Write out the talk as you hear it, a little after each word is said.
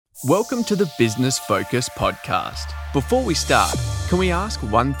Welcome to the Business Focus podcast. Before we start, can we ask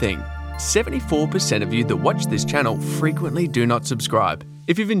one thing? 74% of you that watch this channel frequently do not subscribe.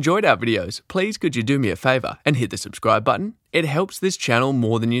 If you've enjoyed our videos, please could you do me a favor and hit the subscribe button? It helps this channel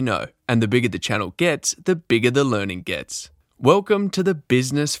more than you know, and the bigger the channel gets, the bigger the learning gets. Welcome to the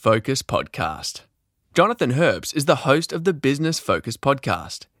Business Focus podcast. Jonathan Herps is the host of the Business Focus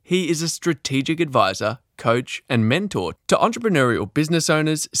podcast. He is a strategic advisor, coach, and mentor to entrepreneurial business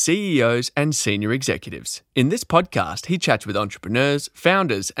owners, CEOs, and senior executives. In this podcast, he chats with entrepreneurs,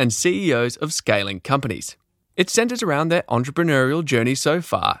 founders, and CEOs of scaling companies. It centers around their entrepreneurial journey so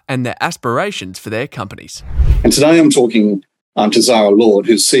far and their aspirations for their companies. And today I'm talking to Zara Lord,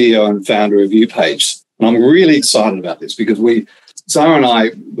 who's CEO and founder of uPaged. And I'm really excited about this because Zara and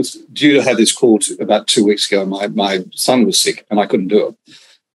I was due to have this call about 2 weeks ago. My son was sick and I couldn't do it.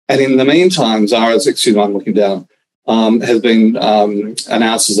 And in the meantime, Zara's, I'm looking down, has been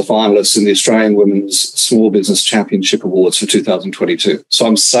announced as a finalist in the Australian Women's Small Business Championship Awards for 2022. So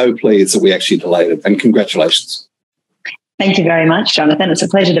I'm so pleased that we actually delayed it. And congratulations. Thank you very much, Jonathan. It's a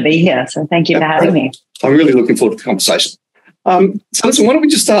pleasure to be here. So thank you for having me. I'm really looking forward to the conversation. So listen, why don't we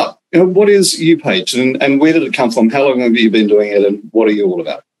just start? What is uPaged and where did it come from? How long have you been doing it and what are you all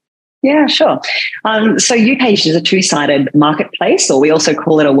about? Yeah, sure. So uPaged is a two-sided marketplace, or we also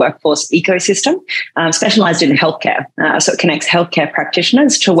call it a workforce ecosystem, specialized in healthcare. So it connects healthcare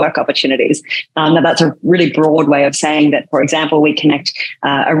practitioners to work opportunities. Now, that's a really broad way of saying that, for example, we connect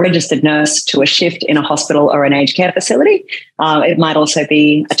a registered nurse to a shift in a hospital or an aged care facility. It might also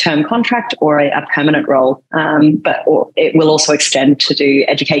be a term contract or a permanent role, or it will also extend to do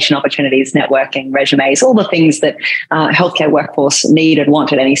education opportunities, networking, resumes, all the things that healthcare workforce need and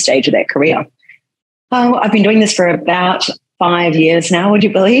want at any stage of their career. I've been doing this for about 5 years now, would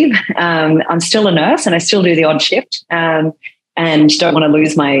you believe? I'm still a nurse and I still do the odd shift and don't want to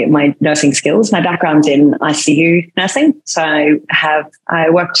lose my nursing skills. My background's in ICU nursing. So I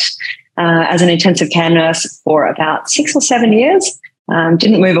worked as an intensive care nurse for about 6 or 7 years.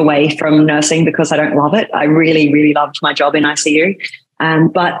 Didn't move away from nursing because I don't love it. I really, really loved my job in ICU.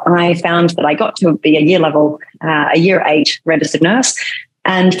 But I found that I got to be a year 8 registered nurse.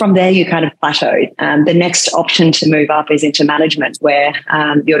 And from there, you kind of plateaued. The next option to move up is into management, where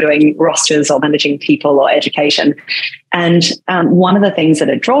you're doing rosters or managing people or education. And one of the things that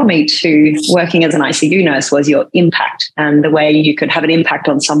had drawn me to working as an ICU nurse was your impact and the way you could have an impact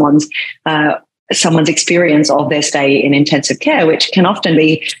on someone's experience of their stay in intensive care, which can often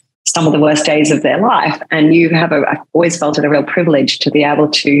be some of the worst days of their life. And I've always felt it a real privilege to be able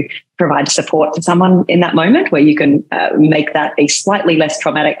to provide support to someone in that moment where you can make that a slightly less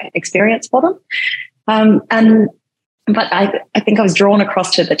traumatic experience for them. But I think I was drawn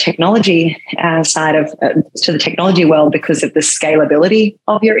across to the technology side to the technology world because of the scalability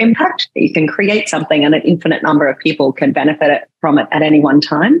of your impact. You can create something and an infinite number of people can benefit from it at any one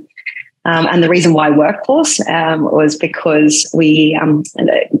time. And the reason why workforce was because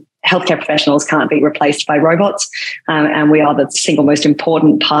healthcare professionals can't be replaced by robots, and we are the single most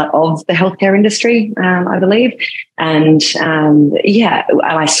important part of the healthcare industry, I believe. And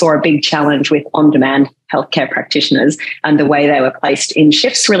I saw a big challenge with on-demand healthcare practitioners and the way they were placed in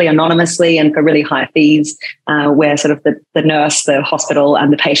shifts really anonymously and for really high fees, where sort of the nurse, the hospital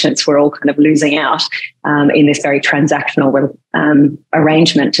and the patients were all kind of losing out in this very transactional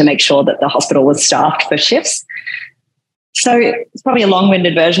arrangement to make sure that the hospital was staffed for shifts. So it's probably a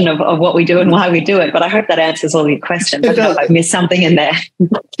long-winded version of what we do and why we do it, but I hope that answers all your questions. I don't know if I've missed something in there.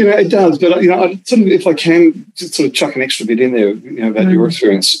 It does, but if I can just sort of chuck an extra bit in there, about your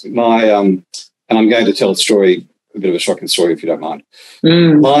experience. And I'm going to tell a bit of a shocking story, if you don't mind.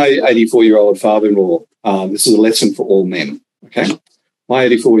 My 84-year-old father-in-law. This is a lesson for all men. Okay, my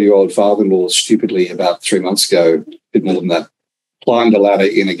 84-year-old father-in-law stupidly about 3 months ago did more than that. Climbed a ladder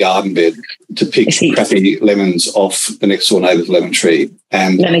in a garden bed to pick crappy lemons off the next door neighbour's lemon tree.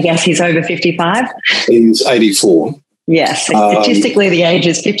 And let me guess, he's over 55? He's 84. Yes, statistically the age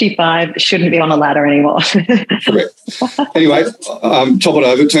is 55, shouldn't be on a ladder anymore. Correct. Anyway, top it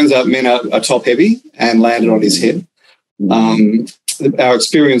over. It turns out men are top heavy and landed on his head. Our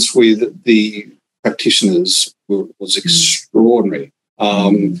experience with the practitioners was extraordinary.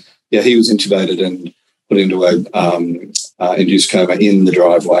 He was intubated and put into a induced coma in the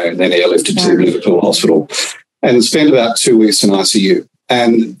driveway and then airlifted to Liverpool Hospital and spent about 2 weeks in ICU.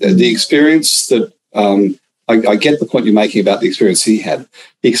 And the experience that I get the point you're making about the experience he had.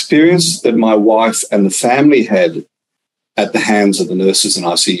 The experience that my wife and the family had at the hands of the nurses in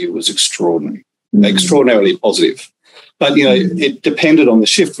ICU was extraordinary, extraordinarily positive. But, it depended on the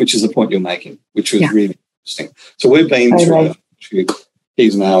shift, which is the point you're making, which was really interesting. So we've been through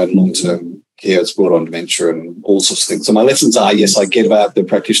he's now in long-term care, it's brought on dementia and all sorts of things. So my lessons are, yes, I get about the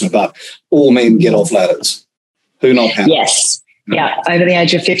practitioner, but all men get off ladders. Who not how? Yes. Yeah, over the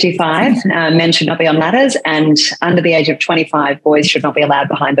age of 55, men should not be on ladders, and under the age of 25, boys should not be allowed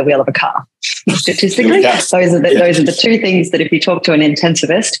behind the wheel of a car. Statistically, those are the two things that if you talk to an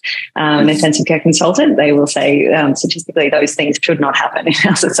intensivist, intensive care consultant, they will say statistically those things should not happen in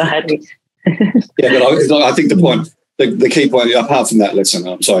our society. Yeah, but I think the key point, apart from that lesson,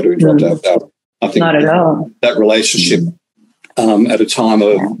 I'm sorry to interrupt, I think not at all. That relationship at a time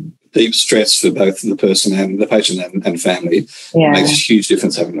of deep stress for both the person and the patient and family makes a huge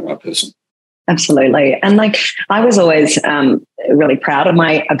difference having the right person. Absolutely. And I was always really proud of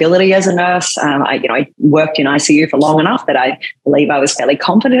my ability as a nurse. I worked in ICU for long enough that I believe I was fairly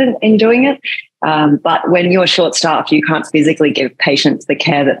competent in doing it. But when you're short-staffed, you can't physically give patients the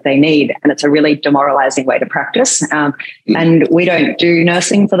care that they need, and it's a really demoralizing way to practice. And we don't do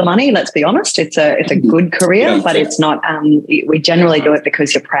nursing for the money, let's be honest. It's a good career, but it's not. We generally do it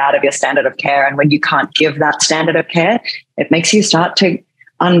because you're proud of your standard of care, and when you can't give that standard of care, it makes you start to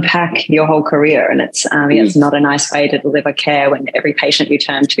unpack your whole career. And it's not a nice way to deliver care when every patient you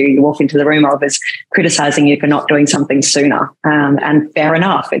turn to, you walk into the room of, is criticizing you for not doing something sooner. And fair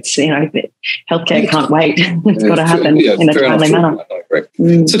enough. It's, healthcare can't wait. It's got to happen in a timely manner.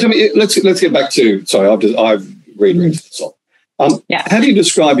 So tell me, let's get back to, sorry, I've read this off. How do you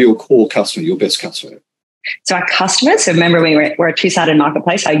describe your core customer, your best customer? So our customers, so remember we're a two-sided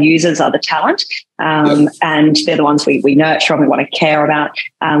marketplace. Our users are the talent, and they're the ones we nurture and we want to care about.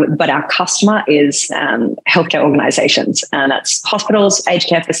 But our customer is healthcare organisations, and that's hospitals, aged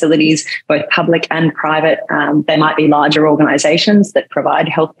care facilities, both public and private. They might be larger organisations that provide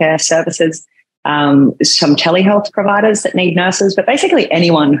healthcare services, some telehealth providers that need nurses, but basically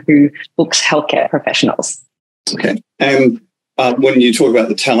anyone who books healthcare professionals. Okay, and when you talk about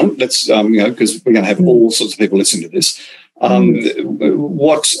the talent, let's, because we're going to have all sorts of people listening to this,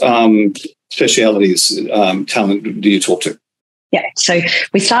 what specialities, talent do you talk to? Yeah, so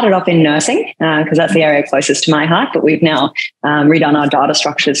we started off in nursing because that's the area closest to my heart, but we've now redone our data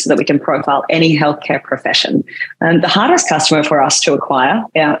structures so that we can profile any healthcare profession. The hardest customer for us to acquire,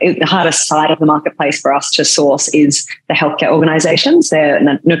 the hardest side of the marketplace for us to source is the healthcare organisations. They're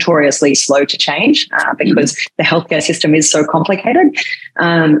notoriously slow to change because the healthcare system is so complicated.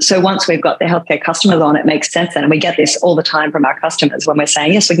 So once we've got the healthcare customers on, it makes sense then. And we get this all the time from our customers when we're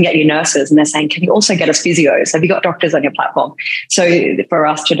saying, yes, we can get you nurses. And they're saying, can you also get us physios? Have you got doctors on your platform? So for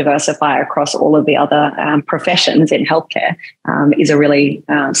us to diversify across all of the other professions in healthcare is a really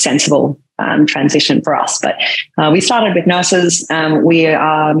sensible transition for us. But we started with nurses. We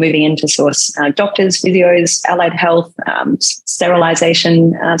are moving into source doctors, physios, allied health,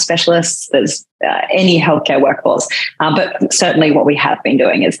 sterilisation specialists. There's any healthcare workforce. But certainly what we have been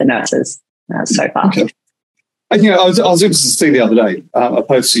doing is the nurses so far. Okay. I was interested to see the other day, a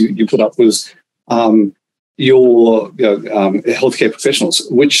post you put up was your healthcare professionals,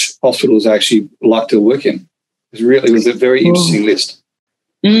 which hospitals actually like to work in. It was a very interesting list.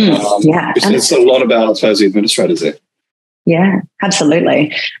 It's a lot about, I suppose, the administrators there. Yeah,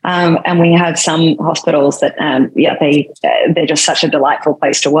 absolutely. And we have some hospitals that, they're just such a delightful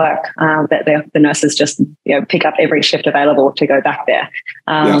place to work that the nurses just pick up every shift available to go back there.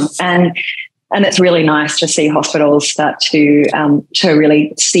 And it's really nice to see hospitals start to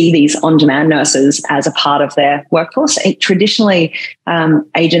really see these on-demand nurses as a part of their workforce. Traditionally,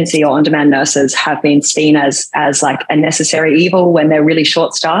 agency or on-demand nurses have been seen as like a necessary evil when they're really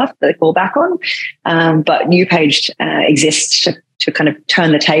short-staffed that they fall back on. But uPaged exists to kind of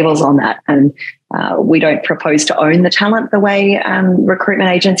turn the tables on that. And we don't propose to own the talent the way recruitment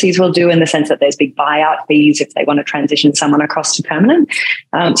agencies will do, in the sense that there's big buyout fees if they want to transition someone across to permanent.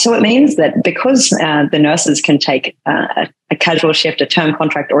 So it means that because the nurses can take a casual shift, a term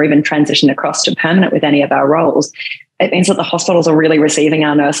contract, or even transition across to permanent with any of our roles, it means that the hospitals are really receiving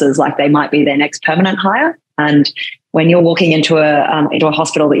our nurses like they might be their next permanent hire. And when you're walking into a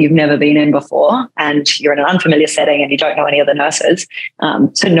hospital that you've never been in before, and you're in an unfamiliar setting and you don't know any of the nurses,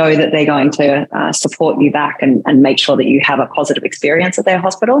 to know that they're going to support you back and make sure that you have a positive experience at their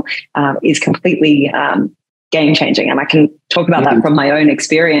hospital is completely game changing. And I can talk about that from my own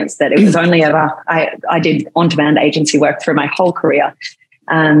experience, that it was only ever, I did on-demand agency work through my whole career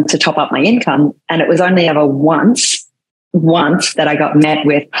to top up my income. And it was only ever once that I got met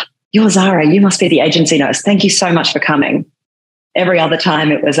with, "You're Zara, you must be the agency nurse. Thank you so much for coming." Every other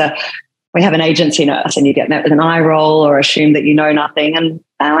time it was we have an agency nurse, and you get met with an eye roll or assume that you know nothing. And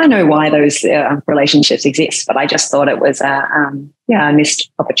I know why those relationships exist, but I just thought it was a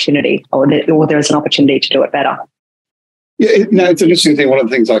missed opportunity, or there's an opportunity to do it better. It's an interesting thing. One of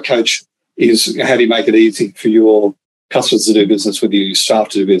the things I coach is how do you make it easy for your customers to do business with you, staff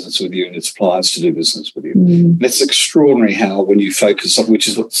to do business with you, and your suppliers to do business with you. And it's extraordinary how when you focus on, which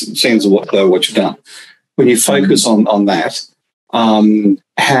is what seems what you've done, when you focus on that,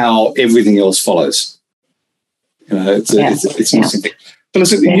 how everything else follows. It's an interesting thing. But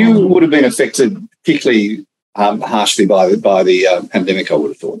listen, you would have been affected particularly harshly by the pandemic, I would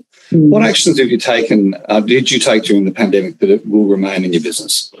have thought. What actions have you taken, did you take during the pandemic that it will remain in your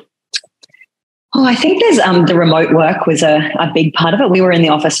business? Oh, I think there's the remote work was a big part of it. We were in the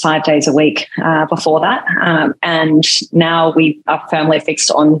office 5 days a week before that. And now we are firmly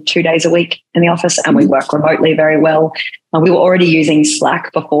fixed on 2 days a week in the office, and we work remotely very well. We were already using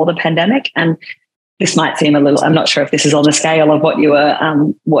Slack before the pandemic, and this might seem a little, I'm not sure if this is on the scale of what you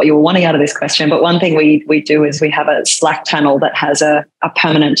were wanting out of this question, but one thing we do is we have a Slack channel that has a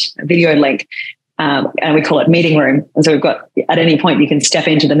permanent video link. And we call it meeting room. And so we've got, at any point, you can step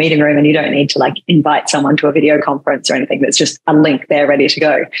into the meeting room and you don't need to invite someone to a video conference or anything. There's just a link there ready to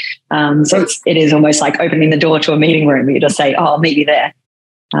go. So it is almost like opening the door to a meeting room. You just say, I'll meet you there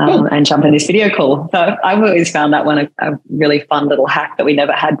and jump in this video call. So I've always found that one a really fun little hack that we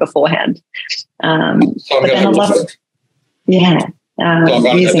never had beforehand. So I'm going to have a look at it. Yeah. So I'm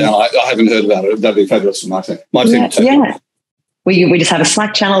writing that down. I haven't heard about it. That'd be fabulous for my team. Yeah. We just have a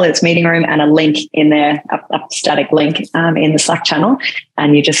Slack channel, it's meeting room, and a link in there, a static link in the Slack channel.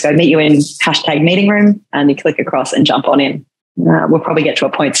 And you just go meet you in #meeting room and you click across and jump on in. We'll probably get to a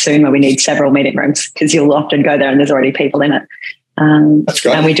point soon where we need several meeting rooms because you'll often go there and there's already people in it. That's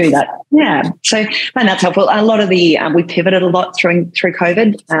great. And we do that. Yeah. So, and that's helpful. A lot of we pivoted a lot through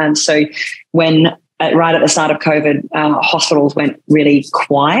COVID. So when right at the start of COVID, hospitals went really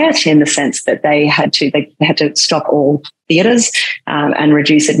quiet in the sense that they had to stop all theatres and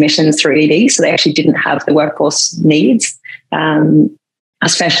reduce admissions through ED. So they actually didn't have the workforce needs.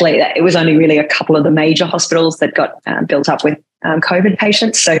 Especially, it was only really a couple of the major hospitals that got built up with COVID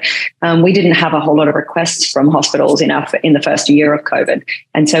patients. So we didn't have a whole lot of requests from hospitals in the first year of COVID.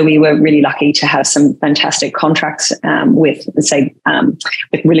 And so we were really lucky to have some fantastic contracts with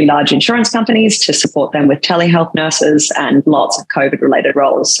really large insurance companies to support them with telehealth nurses and lots of COVID-related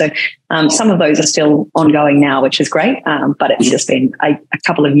roles. So some of those are still ongoing now, which is great. But it's just been a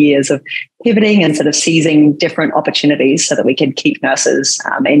couple of years of pivoting and sort of seizing different opportunities so that we could keep nurses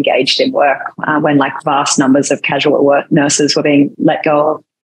engaged in work when vast numbers of casual work nurses were being let go of.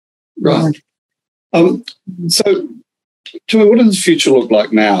 Right. So, Joy, what does the future look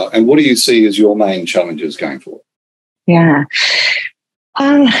like now, and what do you see as your main challenges going forward? Yeah.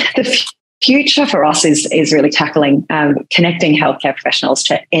 The future for us is really tackling connecting healthcare professionals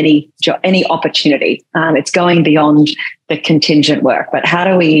to any opportunity. It's going beyond the contingent work, but how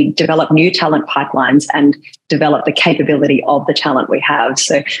do we develop new talent pipelines and develop the capability of the talent we have?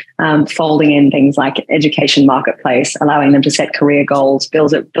 So folding in things like education marketplace, allowing them to set career goals,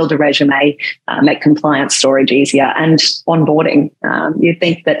 build a resume, make compliance storage easier, and onboarding. You'd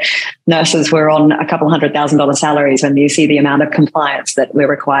think that nurses were on a couple $100,000 salaries when you see the amount of compliance that we're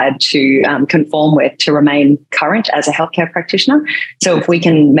required to conform with to remain current as a healthcare practitioner. So if we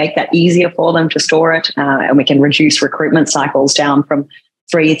can make that easier for them to store it, and we can reduce recruitment cycles down from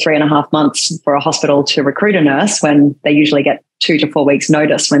 3.5 months for a hospital to recruit a nurse when they usually get 2 to 4 weeks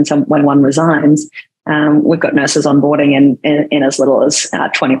notice when one resigns. We've got nurses onboarding in as little as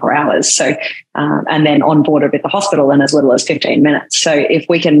 24 hours. So, and then onboarded with the hospital in as little as 15 minutes. So if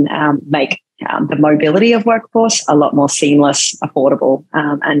we can make the mobility of workforce a lot more seamless, affordable,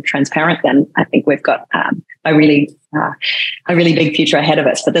 and transparent, then I think we've got a really big future ahead of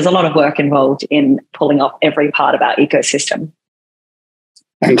us. But there's a lot of work involved in pulling off every part of our ecosystem.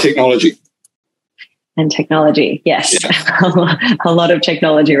 And technology. And technology, yes. Yeah. A lot of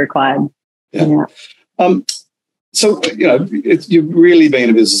technology required. Yeah. So, you've really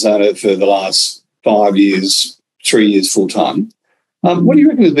been a business owner for the last 5 years, 3 years full-time. What do you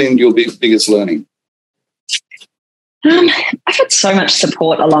reckon has been your biggest learning? I've had so much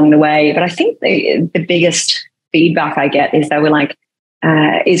support along the way, but I think the biggest feedback I get is they were like,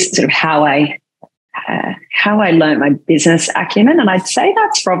 is sort of how I learned my business acumen. And I'd say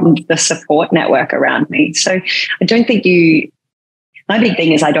that's from the support network around me. So I don't think my big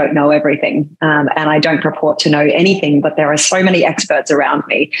thing is I don't know everything, and I don't purport to know anything, but there are so many experts around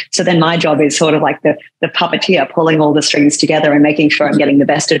me. So then my job is sort of like the puppeteer, pulling all the strings together and making sure I'm getting the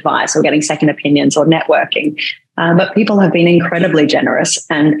best advice or getting second opinions or networking. But people have been incredibly generous,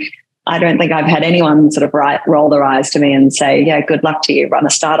 and I don't think I've had anyone sort of roll their eyes to me and say, yeah, good luck to you, run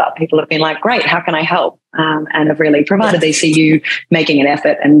a startup. People have been like, great, how can I help? And have really provided they see you making an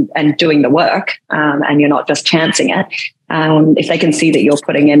effort and doing the work, and you're not just chancing it. if they can see that you're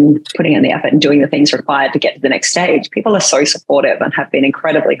putting in the effort and doing the things required to get to the next stage, people are so supportive and have been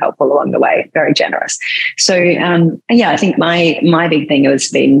incredibly helpful along the way, very generous. So, I think my big thing has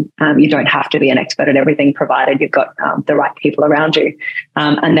been you don't have to be an expert at everything, provided you've got the right people around you.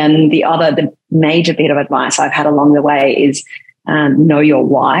 And then the major bit of advice I've had along the way is know your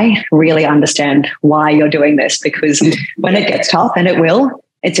why, really understand why you're doing this, because when it gets tough, and it will,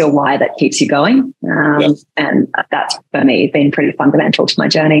 it's your why that keeps you going. And that's, for me, been pretty fundamental to my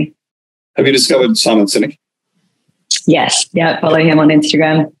journey. Have you discovered Simon Sinek? Yes. Yeah. Follow him on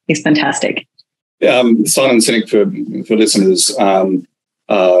Instagram. He's fantastic. Simon Sinek, for listeners,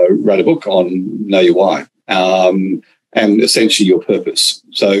 wrote a book on Know Your Why. And essentially your purpose.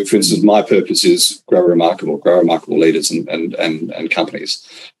 So, for instance, my purpose is grow remarkable leaders and companies.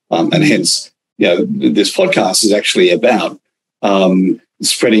 And hence, this podcast is actually about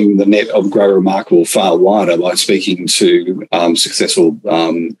spreading the net of grow remarkable far wider by speaking to successful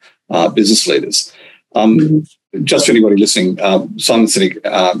business leaders. Just for anybody listening, Simon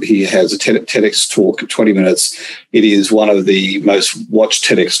Sinek, he has a TEDx talk, 20 minutes. It is one of the most watched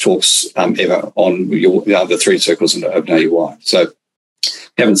TEDx talks ever on the 3 circles of Know Your Why. So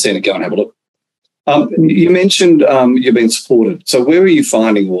if you haven't seen it, go and have a look. You mentioned you've been supported. So where are you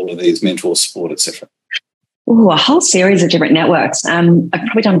finding all of these mentor support, etc.? A whole series of different networks. I've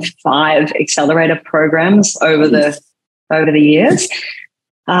probably done 5 accelerator programs over the years.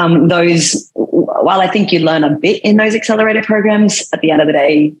 While I think you learn a bit in those accelerator programs, at the end of the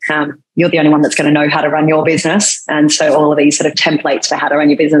day, you're the only one that's going to know how to run your business. And so all of these sort of templates for how to run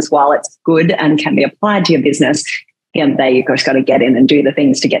your business, while it's good and can be applied to your business, at the end of the day, you've just got to get in and do the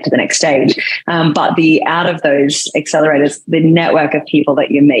things to get to the next stage. But out of those accelerators, the network of people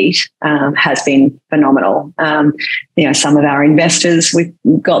that you meet has been phenomenal. Some of our investors, we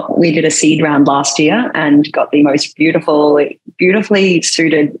did a seed round last year and got the most beautifully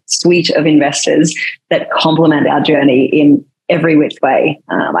suited suite of investors that complement our journey in every which way.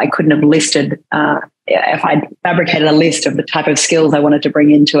 I couldn't have listed, if I'd fabricated a list of the type of skills I wanted to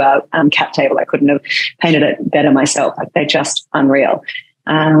bring into our cap table, I couldn't have painted it better myself. They're just unreal.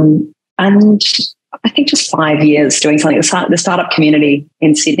 And I think just 5 years doing something. The startup community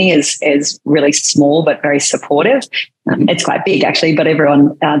in Sydney is really small but very supportive. It's quite big actually, but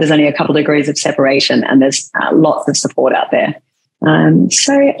everyone, there's only a couple of degrees of separation and there's lots of support out there.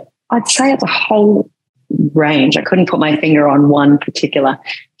 So I'd say it's a whole range. I couldn't put my finger on one particular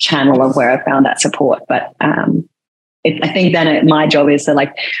channel of where I found that support, but I think then my job is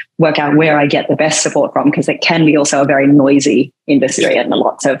to work out where I get the best support from, because it can be also a very noisy industry and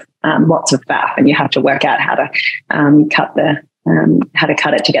lots of faff, and you have to work out how to cut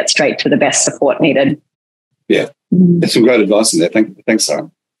it to get straight to the best support needed. Yeah, that's some great advice in there. Thanks,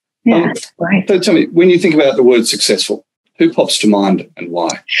 Zara. Yeah, right. So tell me, when you think about the word successful, who pops to mind and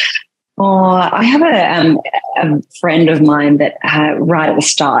why? I have a friend of mine that right at the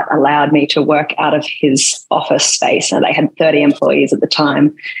start allowed me to work out of his office space, and they had 30 employees at the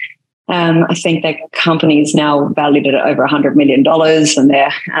time. I think their company's now valued at over $100 million, and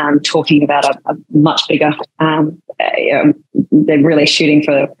they're talking about a much bigger. They're really shooting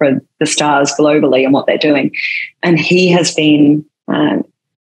for the stars globally and what they're doing, and he has been.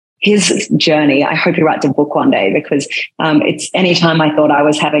 His journey, I hope he writes a book one day, because it's anytime I thought I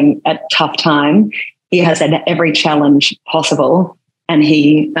was having a tough time, he has had every challenge possible. And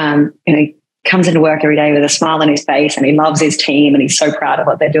he comes into work every day with a smile on his face, and he loves his team and he's so proud of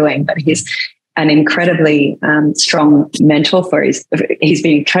what they're doing. But he's an incredibly strong mentor he's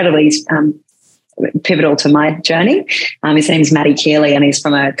been incredibly pivotal to my journey. His name's Matty Keeley, and he's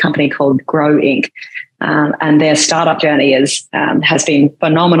from a company called Grow Inc. And their startup journey has been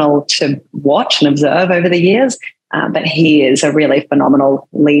phenomenal to watch and observe over the years. But he is a really phenomenal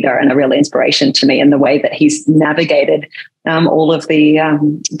leader and a real inspiration to me in the way that he's navigated all of the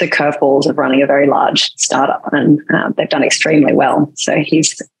curveballs of running a very large startup, and they've done extremely well. So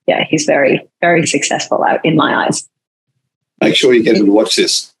he's very, very successful in my eyes. Make sure you get him to watch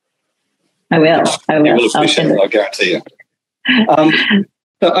this. I will. You will appreciate it, I guarantee you.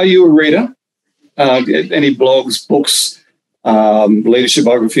 So are you a reader? Any blogs, books, leadership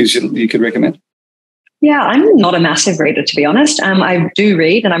biographies you could recommend? Yeah, I'm not a massive reader, to be honest. I do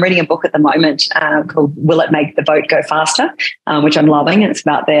read, and I'm reading a book at the moment called "Will It Make the Boat Go Faster," which I'm loving. It's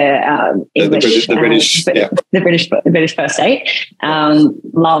about their English, the British first aid.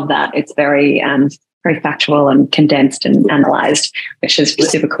 Love that. It's very factual and condensed and analysed, which is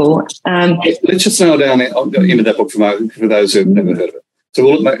super cool. Let's just nail down into that book for those who've never heard of it. So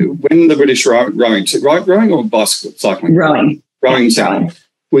when the British rowing or bicycle cycling? Rowing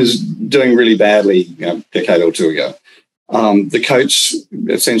was doing really badly a decade or two ago, the coach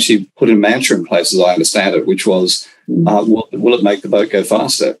essentially put a mantra in place, as I understand it, which was, will it make the boat go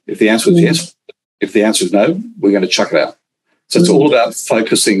faster? If the answer is yes, if the answer is no, we're going to chuck it out. So it's all about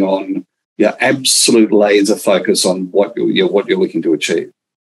focusing on absolute laser focus on what you're looking to achieve.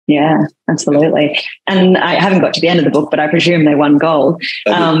 Yeah, absolutely. And I haven't got to the end of the book, but I presume they won gold.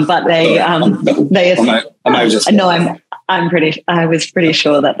 But they I was pretty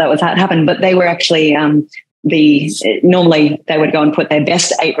sure that was how it happened. But they were actually normally they would go and put their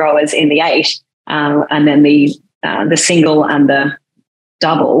best 8 rowers in the 8, and then the single and the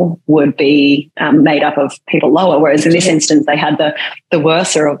double would be made up of people lower. Whereas in this instance, they had the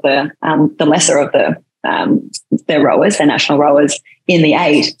worser of the lesser of their rowers, their national rowers, in the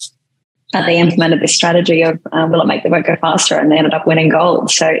 8. But they implemented this strategy of will it make the boat go faster, and they ended up winning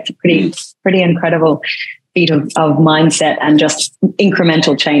gold. So it's a pretty incredible feat of mindset and just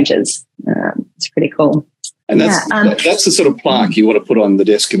incremental changes. It's pretty cool. And that's the sort of plaque you want to put on the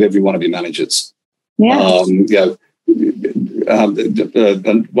desk of every one of your managers. Yeah. One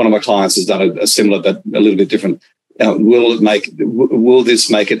of my clients has done a similar but a little bit different. Will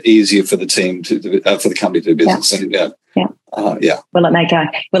this make it easier for the team for the company to do business? Will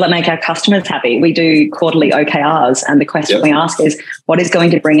it make our customers happy? We do quarterly OKRs, and the question we ask is, what is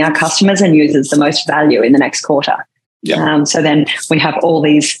going to bring our customers and users the most value in the next quarter? So then we have all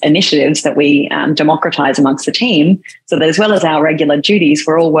these initiatives that we democratize amongst the team, so that as well as our regular duties,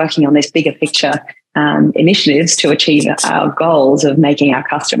 we're all working on this bigger picture initiatives to achieve our goals of bringing our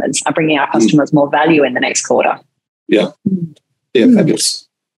customers more value in the next quarter. Fabulous.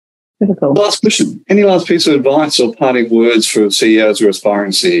 Difficult. Last question. Any last piece of advice or parting words for CEOs or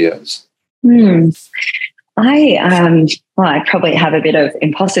aspiring CEOs? I probably have a bit of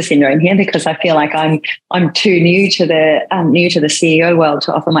imposter syndrome here, because I feel like I'm too new to the CEO world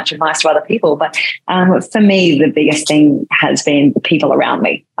to offer much advice to other people. But for me, the biggest thing has been the people around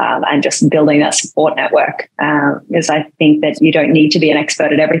me, and just building that support network. Because I think that you don't need to be an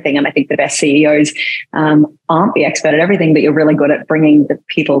expert at everything, and I think the best CEOs aren't the expert at everything, but you're really good at bringing the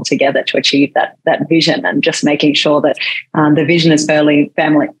people together to achieve that vision, and just making sure that the vision is firmly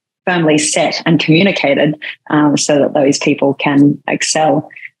set and communicated, so that those people can excel.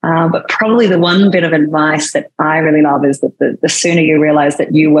 But probably the one bit of advice that I really love is that the sooner you realize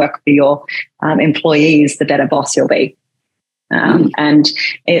that you work for your employees, the better boss you'll be. And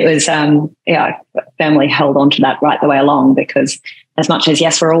it was, family held on to that right the way along, because as much as,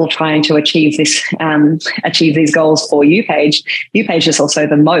 yes, we're all trying to achieve these goals for uPaged, uPaged is also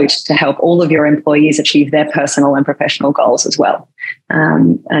the moat to help all of your employees achieve their personal and professional goals as well.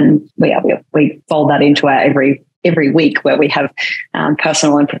 And we fold that into our every week, where we have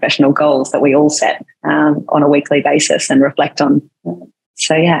personal and professional goals that we all set on a weekly basis and reflect on.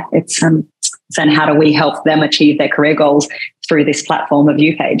 It's and how do we help them achieve their career goals through this platform of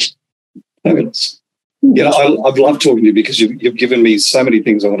uPaged? Fabulous. I've loved talking to you, because you've given me so many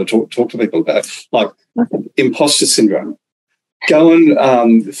things I want to talk to people about, like imposter syndrome. Go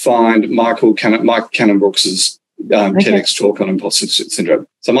and find Mike Cannon-Brooks's TEDx talk on imposter syndrome.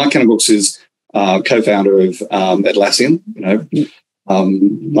 So Mike Cannon-Brooks is co-founder of Atlassian,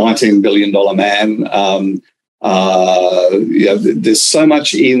 $19 billion man. There's so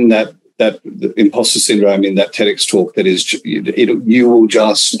much in that imposter syndrome in that TEDx talk that is you will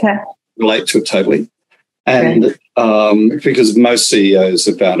just relate to it totally. And because most CEOs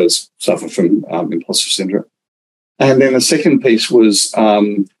and founders suffer from imposter syndrome. And then the second piece was,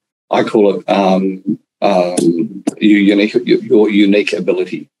 I call it your unique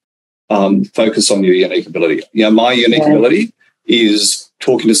ability. Focus on your unique ability. My unique ability is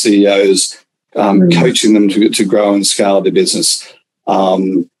talking to CEOs, coaching them to grow and scale their business,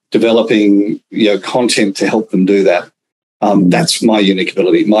 developing content to help them do that. That's my unique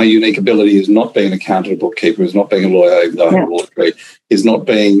ability. My unique ability is not being an accountant or bookkeeper, is not being a lawyer, even though I have a law degree, is not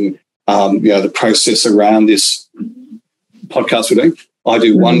being the process around this podcast we're doing. I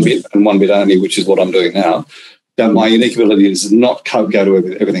do one bit and one bit only, which is what I'm doing now. My unique ability is not go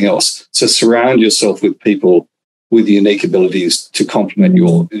to everything else. So surround yourself with people with unique abilities to complement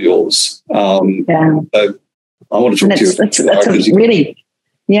yours. So I want to talk to you.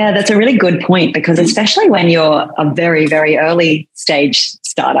 That's a really good point, because especially when you're a very, very early stage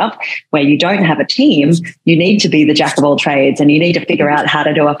startup where you don't have a team, you need to be the jack of all trades, and you need to figure out how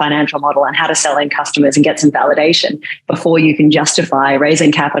to do a financial model and how to sell in customers and get some validation before you can justify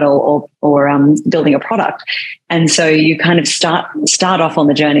raising capital or building a product. And so you kind of start off on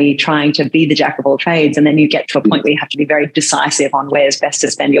the journey trying to be the jack of all trades, and then you get to a point where you have to be very decisive on where's best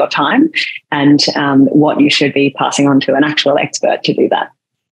to spend your time and what you should be passing on to an actual expert to do that.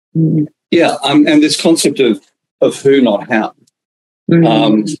 And this concept of who, not how.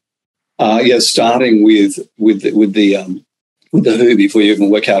 Starting with the who before you even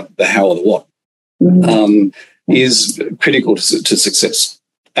work out the how or the what is critical to success.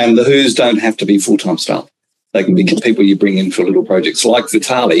 And the who's don't have to be full-time staff. They can be people you bring in for little projects, like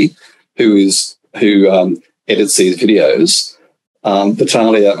Vitaly, who edits these videos.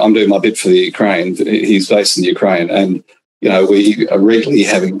 Vitaly, I'm doing my bit for the Ukraine. He's based in Ukraine, and we are regularly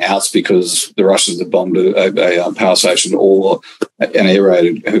having outs because the Russians have bombed a power station or an air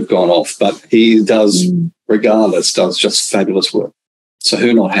raid who've gone off. But he does, regardless, does just fabulous work. So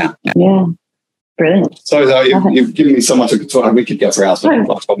who, not how. Yeah, brilliant. So you've given me so much to talk. We could go for hours, but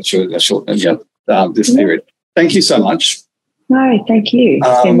I'll promise you a short this period. Thank you so much. No, thank you.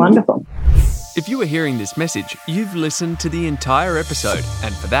 It's been wonderful. If you are hearing this message, you've listened to the entire episode,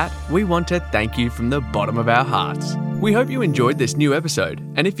 and for that, we want to thank you from the bottom of our hearts. We hope you enjoyed this new episode,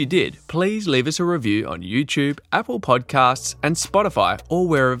 and if you did, please leave us a review on YouTube, Apple Podcasts, and Spotify, or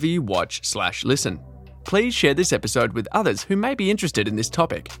wherever you watch/listen. Please share this episode with others who may be interested in this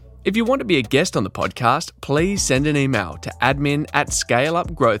topic. If you want to be a guest on the podcast, please send an email to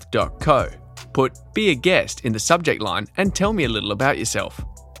admin@scaleupgrowth.co. Put "Be a guest" in the subject line and tell me a little about yourself.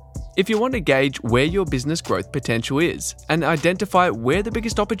 If you want to gauge where your business growth potential is and identify where the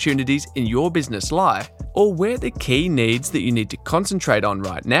biggest opportunities in your business lie, or where the key needs that you need to concentrate on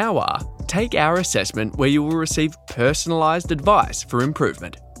right now are, take our assessment where you will receive personalised advice for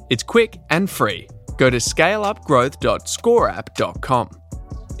improvement. It's quick and free. Go to scaleupgrowth.scoreapp.com.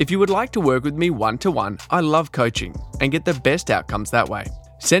 If you would like to work with me one-to-one, I love coaching and get the best outcomes that way.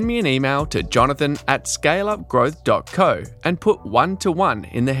 Send me an email to jonathan@scaleupgrowth.co and put one-to-one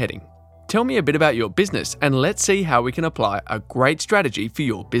in the heading. Tell me a bit about your business and let's see how we can apply a great strategy for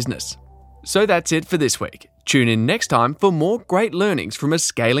your business. So that's it for this week. Tune in next time for more great learnings from a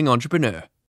scaling entrepreneur.